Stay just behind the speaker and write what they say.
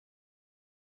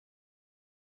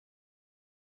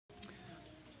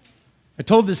I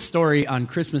told this story on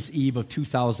Christmas Eve of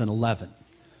 2011.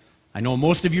 I know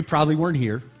most of you probably weren't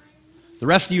here. The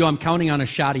rest of you, I'm counting on a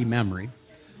shoddy memory.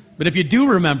 But if you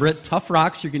do remember it, tough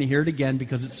rocks, you're going to hear it again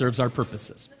because it serves our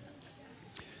purposes.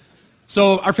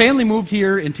 So our family moved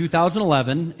here in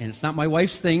 2011, and it's not my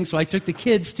wife's thing, so I took the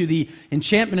kids to the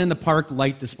Enchantment in the Park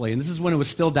light display, and this is when it was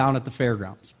still down at the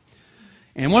fairgrounds.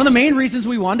 And one of the main reasons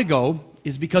we wanted to go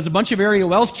is because a bunch of area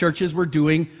Wells churches were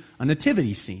doing a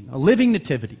nativity scene, a living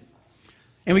nativity.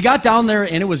 And we got down there,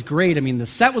 and it was great. I mean, the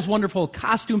set was wonderful,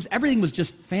 costumes, everything was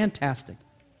just fantastic.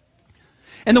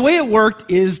 And the way it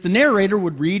worked is the narrator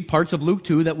would read parts of Luke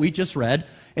 2 that we just read,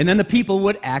 and then the people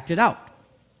would act it out.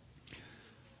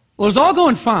 Well, it was all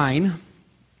going fine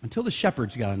until the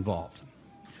shepherds got involved.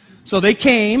 So they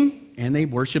came, and they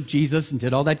worshiped Jesus and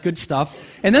did all that good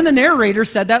stuff. And then the narrator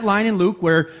said that line in Luke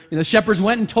where the shepherds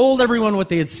went and told everyone what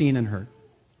they had seen and heard.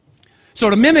 So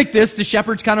to mimic this, the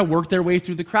shepherds kind of worked their way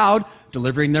through the crowd,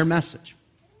 delivering their message.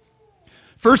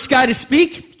 First guy to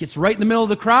speak gets right in the middle of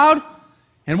the crowd,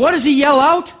 and what does he yell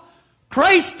out?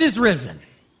 Christ is risen.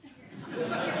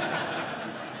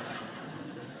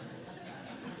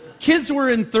 Kids were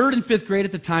in 3rd and 5th grade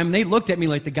at the time, and they looked at me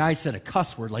like the guy said a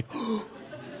cuss word, like,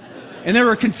 and there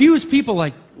were confused people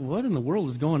like, what in the world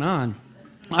is going on?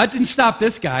 That didn't stop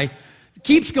this guy.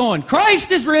 Keeps going,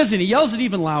 Christ is risen. He yells it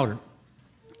even louder.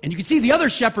 And you can see the other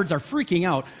shepherds are freaking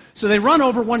out. So they run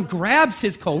over, one grabs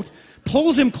his coat,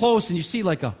 pulls him close, and you see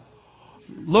like a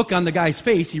look on the guy's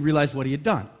face. He realized what he had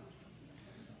done.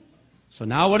 So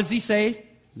now what does he say?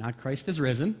 Not Christ is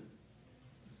risen.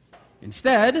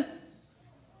 Instead,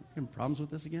 having problems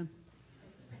with this again?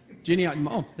 Ginny,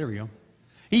 oh, there we go.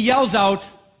 He yells out,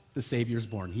 the Savior is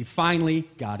born. He finally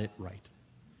got it right.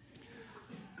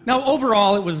 Now,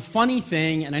 overall, it was a funny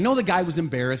thing, and I know the guy was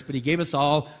embarrassed, but he gave us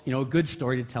all, a good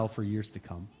story to tell for years to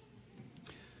come.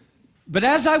 But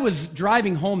as I was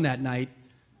driving home that night,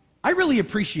 I really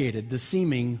appreciated the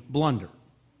seeming blunder.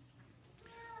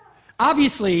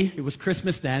 Obviously, it was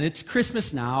Christmas then, it's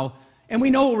Christmas now, and we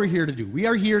know what we're here to do. We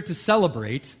are here to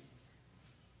celebrate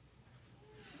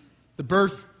the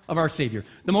birth of our Savior,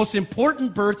 the most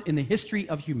important birth in the history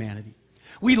of humanity.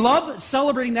 We love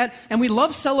celebrating that, and we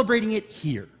love celebrating it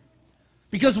here.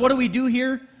 Because what do we do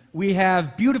here? We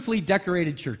have beautifully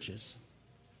decorated churches.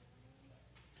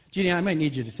 Jeannie, I might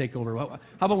need you to take over. How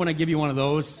about when I give you one of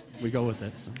those? We go with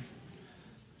it. So.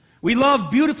 We love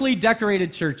beautifully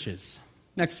decorated churches.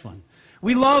 Next one.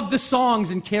 We love the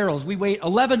songs and carols. We wait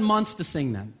 11 months to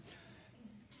sing them.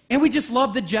 And we just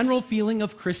love the general feeling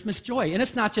of Christmas joy. And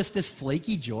it's not just this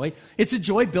flaky joy. It's a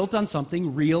joy built on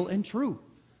something real and true.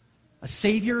 A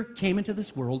Savior came into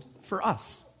this world for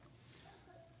us.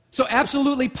 So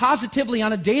absolutely, positively,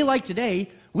 on a day like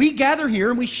today, we gather here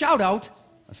and we shout out,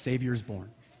 a Savior is born.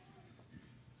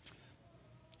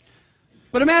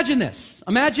 But imagine this.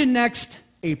 Imagine next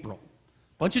April.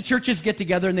 A bunch of churches get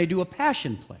together and they do a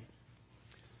passion play.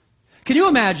 Can you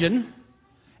imagine,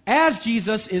 as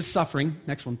Jesus is suffering,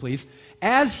 next one please,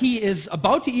 as he is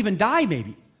about to even die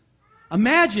maybe,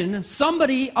 imagine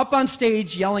somebody up on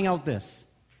stage yelling out this.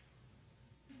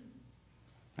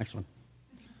 Next one.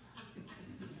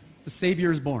 The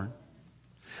Savior is born.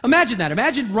 Imagine that.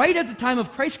 Imagine right at the time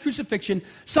of Christ's crucifixion,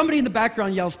 somebody in the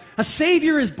background yells, a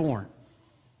Savior is born.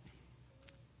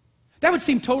 That would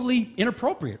seem totally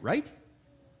inappropriate, right?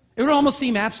 It would almost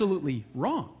seem absolutely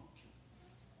wrong.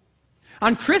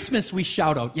 On Christmas, we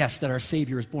shout out, yes, that our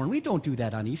Savior is born. We don't do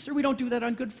that on Easter. We don't do that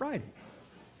on Good Friday.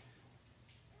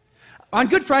 On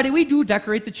Good Friday, we do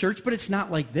decorate the church, but it's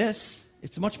not like this.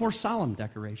 It's a much more solemn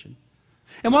decoration.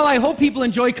 And while I hope people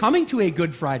enjoy coming to a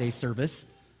Good Friday service,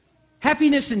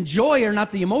 happiness and joy are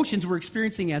not the emotions we're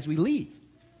experiencing as we leave.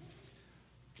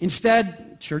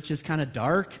 Instead, church is kind of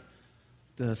dark.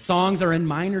 The songs are in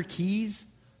minor keys.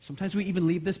 Sometimes we even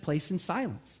leave this place in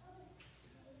silence.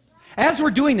 As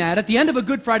we're doing that, at the end of a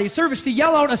Good Friday service, to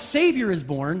yell out, a Savior is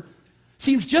born,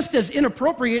 seems just as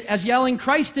inappropriate as yelling,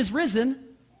 Christ is risen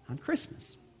on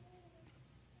Christmas.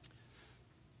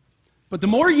 But the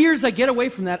more years I get away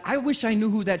from that, I wish I knew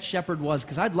who that shepherd was,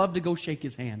 because I'd love to go shake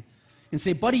his hand and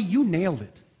say, buddy, you nailed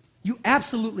it. You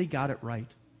absolutely got it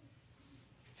right.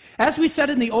 As we said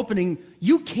in the opening,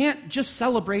 you can't just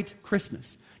celebrate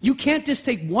Christmas. You can't just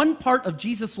take one part of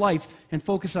Jesus' life and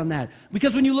focus on that.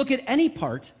 Because when you look at any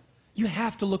part, you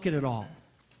have to look at it all.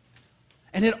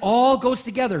 And it all goes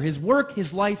together, his work,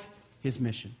 his life, his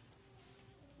mission.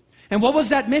 And what was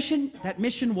that mission? That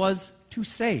mission was to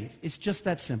save. It's just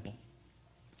that simple.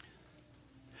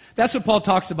 That's what Paul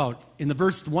talks about in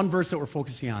the one verse that we're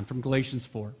focusing on from Galatians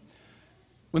 4.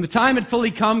 When the time had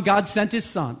fully come, God sent his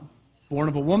Son, born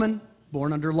of a woman,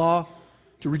 born under law,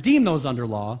 to redeem those under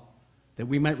law, that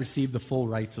we might receive the full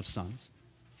rights of sons.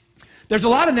 There's a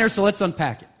lot in there, so let's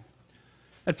unpack it.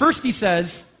 At first he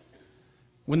says,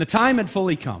 when the time had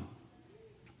fully come.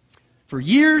 For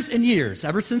years and years,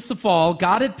 ever since the fall,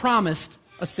 God had promised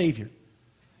a Savior.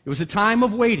 It was a time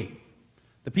of waiting.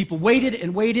 The people waited,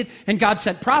 and God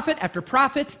sent prophet after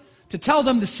prophet to tell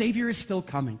them the Savior is still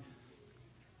coming.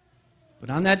 But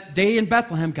on that day in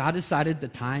Bethlehem, God decided the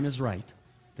time is right.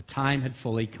 The time had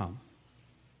fully come.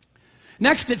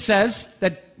 Next it says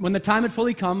that when the time had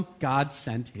fully come, God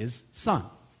sent his Son.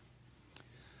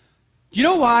 Do you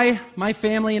know why my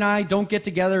family and I don't get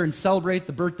together and celebrate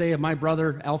the birthday of my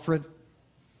brother, Alfred?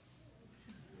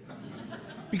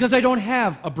 Because I don't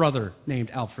have a brother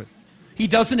named Alfred. He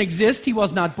doesn't exist. He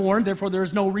was not born. Therefore, there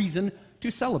is no reason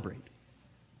to celebrate.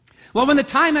 Well, when the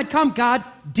time had come, God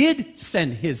did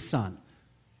send his Son,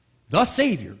 the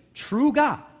Savior, true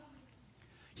God.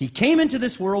 He came into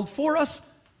this world for us,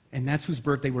 and that's whose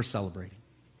birthday we're celebrating.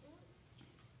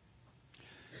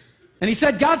 And he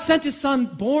said, God sent his Son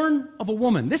born of a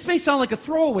woman. This may sound like a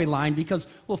throwaway line because,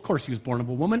 well, of course he was born of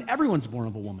a woman. Everyone's born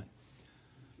of a woman.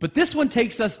 But this one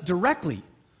takes us directly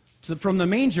from the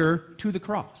manger to the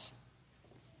cross.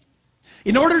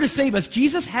 In order to save us,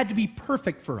 Jesus had to be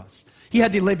perfect for us. He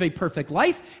had to live a perfect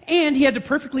life, and he had to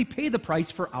perfectly pay the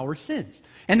price for our sins.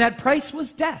 And that price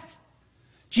was death.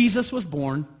 Jesus was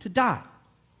born to die.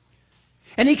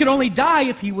 And he could only die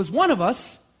if he was one of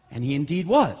us, and he indeed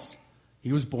was.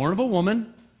 He was born of a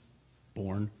woman,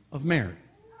 born of Mary.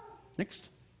 Next.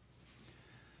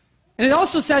 And it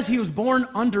also says he was born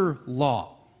under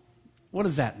law. What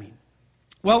does that mean?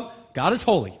 Well, God is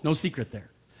holy, no secret there.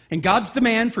 And God's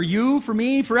demand for you, for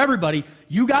me, for everybody,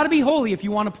 you got to be holy if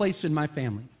you want a place in my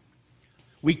family.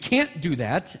 We can't do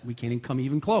that. We can't even come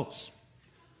even close.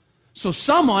 So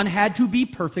someone had to be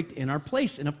perfect in our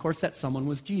place. And of course, that someone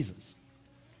was Jesus.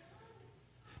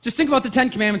 Just think about the Ten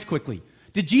Commandments quickly.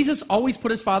 Did Jesus always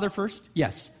put his Father first?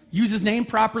 Yes. Use his name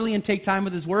properly and take time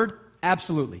with his word?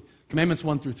 Absolutely. Commandments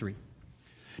 1 through 3.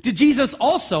 Did Jesus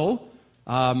also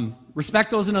respect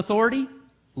those in authority,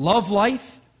 love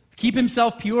life, keep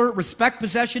himself pure, respect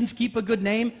possessions, keep a good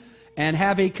name, and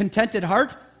have a contented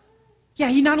heart? Yeah,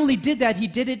 he not only did that, he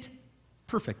did it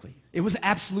perfectly. It was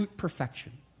absolute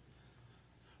perfection.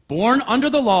 Born under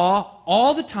the law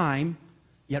all the time,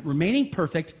 yet remaining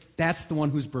perfect, that's the one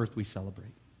whose birth we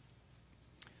celebrate.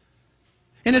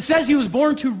 And it says he was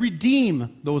born to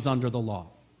redeem those under the law.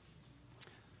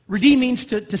 Redeem means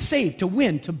to save, to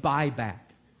win, to buy back.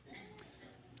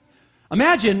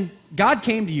 Imagine God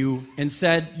came to you and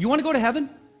said, you want to go to heaven?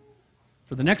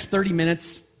 For the next 30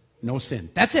 minutes, no sin.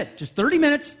 That's it. Just 30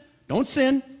 minutes, don't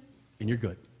sin, and you're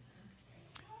good.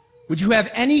 Would you have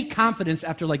any confidence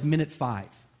after like minute 5?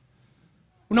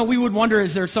 No, we would wonder,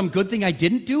 is there some good thing I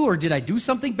didn't do? Or did I do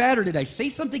something bad? Or did I say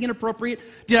something inappropriate?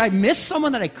 Did I miss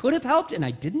someone that I could have helped and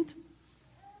I didn't?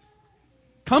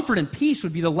 Comfort and peace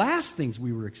would be the last things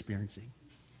we were experiencing.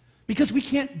 Because we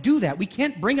can't do that. We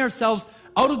can't bring ourselves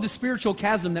out of the spiritual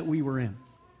chasm that we were in.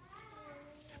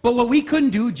 But what we couldn't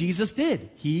do, Jesus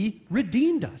did. He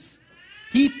redeemed us.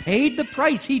 He paid the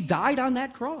price. He died on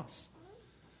that cross.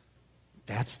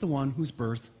 That's the one whose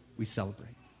birth we celebrate.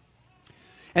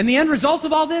 And the end result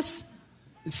of all this,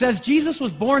 it says Jesus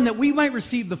was born that we might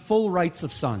receive the full rights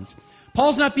of sons.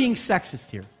 Paul's not being sexist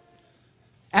here.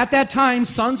 At that time,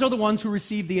 sons are the ones who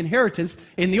receive the inheritance,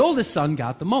 and the oldest son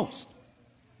got the most.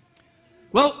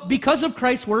 Well, because of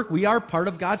Christ's work, we are part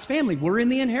of God's family. We're in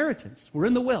the inheritance. We're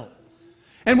in the will.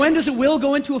 And when does a will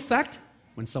go into effect?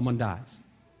 When someone dies.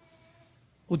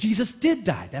 Well, Jesus did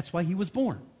die. That's why he was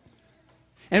born.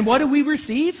 And what do we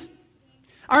receive?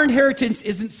 Our inheritance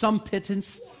isn't some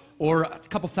pittance or a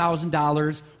couple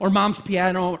 $1,000 or mom's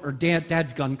piano or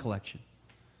dad's gun collection.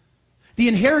 The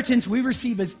inheritance we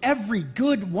receive is every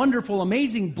good, wonderful,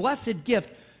 amazing, blessed gift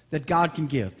that God can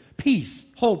give. Peace,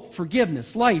 hope,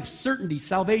 forgiveness, life, certainty,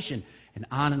 salvation, and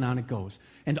on it goes.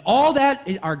 And all that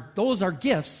those are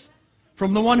gifts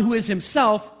from the one who is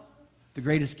himself the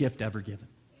greatest gift ever given.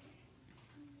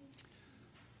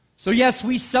 So yes,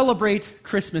 we celebrate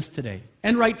Christmas today,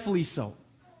 and rightfully so.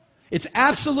 It's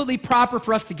absolutely proper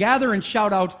for us to gather and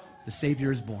shout out, the Savior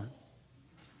is born.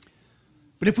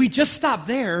 But if we just stop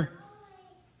there,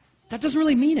 that doesn't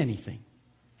really mean anything.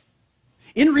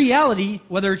 In reality,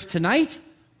 whether it's tonight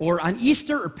or on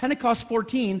Easter or Pentecost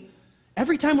 14,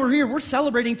 every time we're here, we're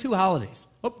celebrating 2 holidays.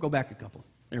 Oh, go back a couple.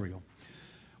 There we go.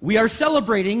 We are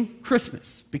celebrating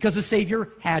Christmas because the Savior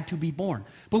had to be born.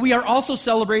 But we are also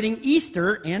celebrating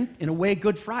Easter and, in a way,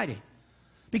 Good Friday.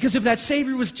 Because if that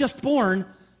Savior was just born,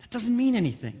 that doesn't mean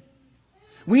anything.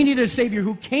 We need a Savior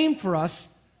who came for us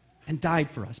and died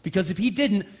for us. Because if he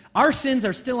didn't, our sins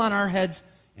are still on our heads,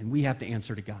 and we have to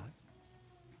answer to God.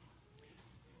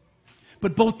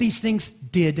 But both these things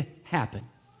did happen.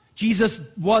 Jesus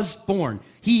was born.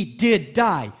 He did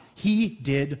die. He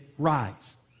did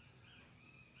rise.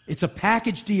 It's a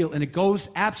package deal, and it goes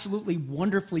absolutely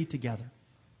wonderfully together.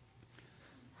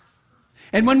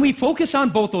 And when we focus on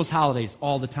both those holidays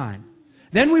all the time,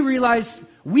 then we realize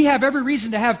we have every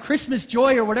reason to have Christmas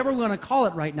joy, or whatever we want to call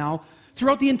it right now,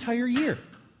 throughout the entire year.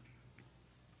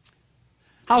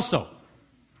 How so?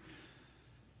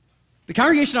 The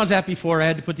congregation I was at before, I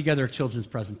had to put together a children's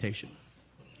presentation.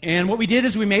 And what we did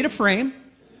is we made a frame,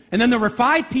 and then there were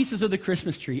 5 pieces of the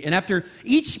Christmas tree. And after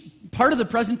each part of the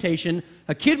presentation,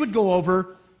 a kid would go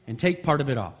over and take part of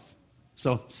it off.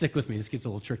 So stick with me, this gets a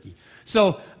little tricky.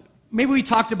 So maybe we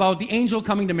talked about the angel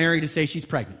coming to Mary to say she's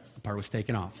pregnant. A part was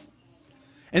taken off.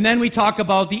 And then we talk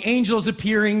about the angels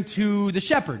appearing to the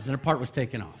shepherds, and a part was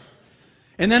taken off.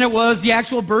 And then it was the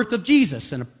actual birth of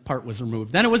Jesus, and a part was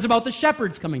removed. Then it was about the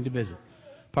shepherds coming to visit,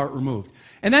 part removed.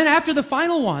 And then after the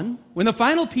final one, when the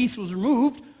final piece was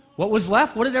removed, what was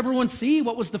left? What did everyone see?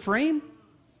 What was the frame?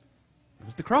 It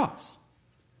was the cross.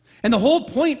 And the whole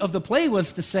point of the play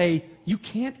was to say, you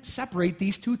can't separate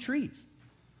these two trees.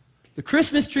 The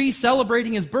Christmas tree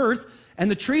celebrating his birth,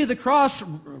 and the tree of the cross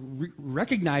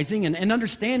recognizing and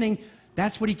understanding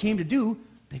that's what he came to do,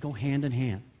 they go hand in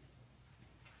hand.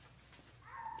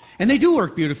 And they do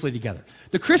work beautifully together.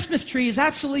 The Christmas tree is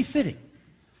absolutely fitting.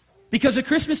 Because a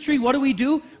Christmas tree, what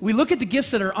do? We look at the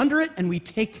gifts that are under it and we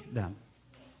take them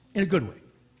in a good way.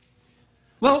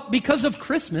 Well, because of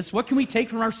Christmas, what can we take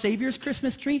from our Savior's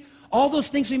Christmas tree? All those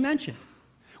things we mentioned.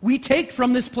 We take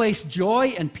from this place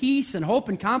joy and peace and hope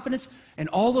and confidence and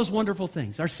all those wonderful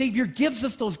things. Our Savior gives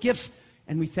us those gifts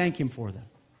and we thank Him for them.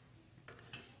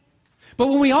 But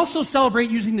when we also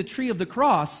celebrate using the tree of the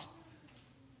cross,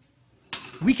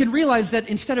 we can realize that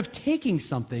instead of taking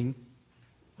something,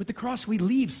 with the cross we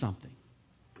leave something.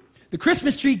 The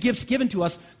Christmas tree gifts given to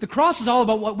us, the cross is all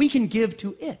about what we can give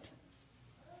to it.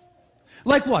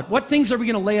 Like what? What things are we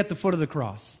going to lay at the foot of the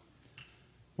cross?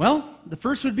 Well, the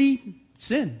first would be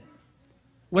sin.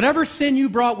 Whatever sin you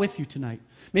brought with you tonight.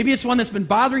 Maybe it's one that's been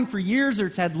bothering for years or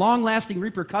it's had long-lasting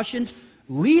repercussions.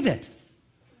 Leave it.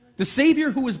 The Savior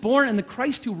who was born and the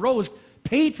Christ who rose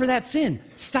paid for that sin.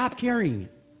 Stop carrying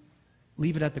it.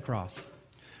 Leave it at the cross.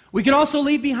 We can also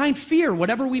leave behind fear,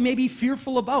 whatever we may be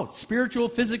fearful about, spiritual,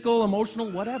 physical, emotional,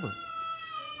 whatever.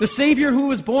 The Savior who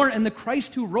was born and the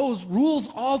Christ who rose rules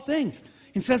all things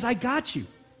and says, I got you.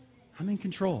 I'm in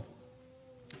control.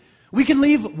 We can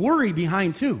leave worry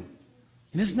behind too.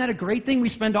 And isn't that a great thing? We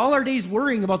spend all our days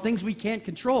worrying about things we can't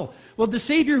control. Well, the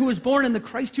Savior who was born and the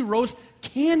Christ who rose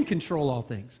can control all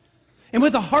things. And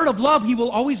with a heart of love, He will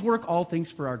always work all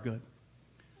things for our good.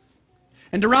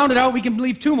 And to round it out, we can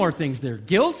leave 2 more things there.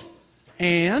 Guilt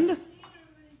and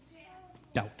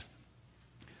doubt.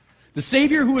 The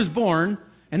Savior who was born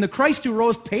and the Christ who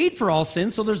rose paid for all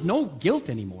sins, so there's no guilt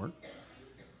anymore.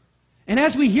 And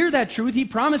as we hear that truth, He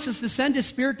promises to send His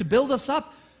Spirit to build us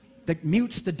up that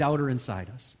mutes the doubter inside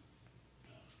us.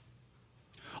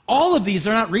 All of these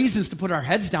are not reasons to put our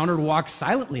heads down or to walk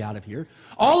silently out of here.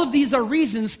 All of these are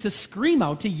reasons to scream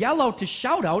out, to yell out, to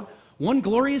shout out one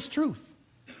glorious truth.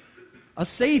 A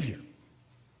Savior,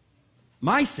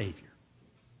 my Savior,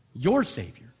 your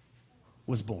Savior,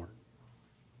 was born.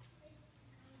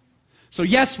 So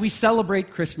yes, we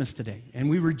celebrate Christmas today, and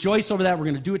we rejoice over that. We're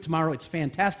going to do it tomorrow. It's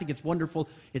fantastic. It's wonderful.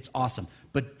 It's awesome.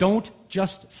 But don't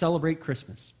just celebrate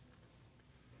Christmas.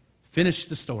 Finish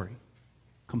the story.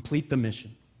 Complete the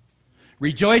mission.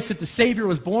 Rejoice that the Savior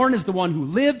was born as the one who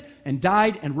lived and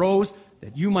died and rose,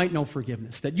 that you might know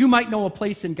forgiveness, that you might know a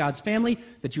place in God's family,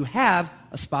 that you have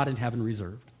a spot in heaven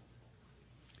reserved.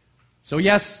 So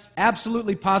yes,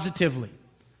 absolutely, positively,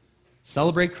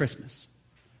 celebrate Christmas.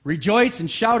 Rejoice and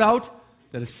shout out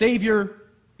that a Savior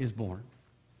is born.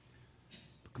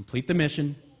 Complete the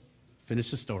mission, finish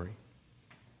the story.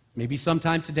 Maybe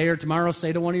sometime today or tomorrow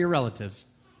say to one of your relatives,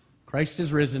 Christ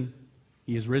is risen,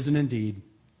 He is risen indeed,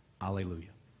 Alleluia.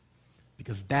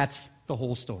 Because that's the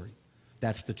whole story.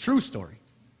 That's the true story.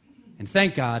 And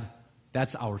thank God,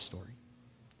 that's our story.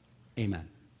 Amen.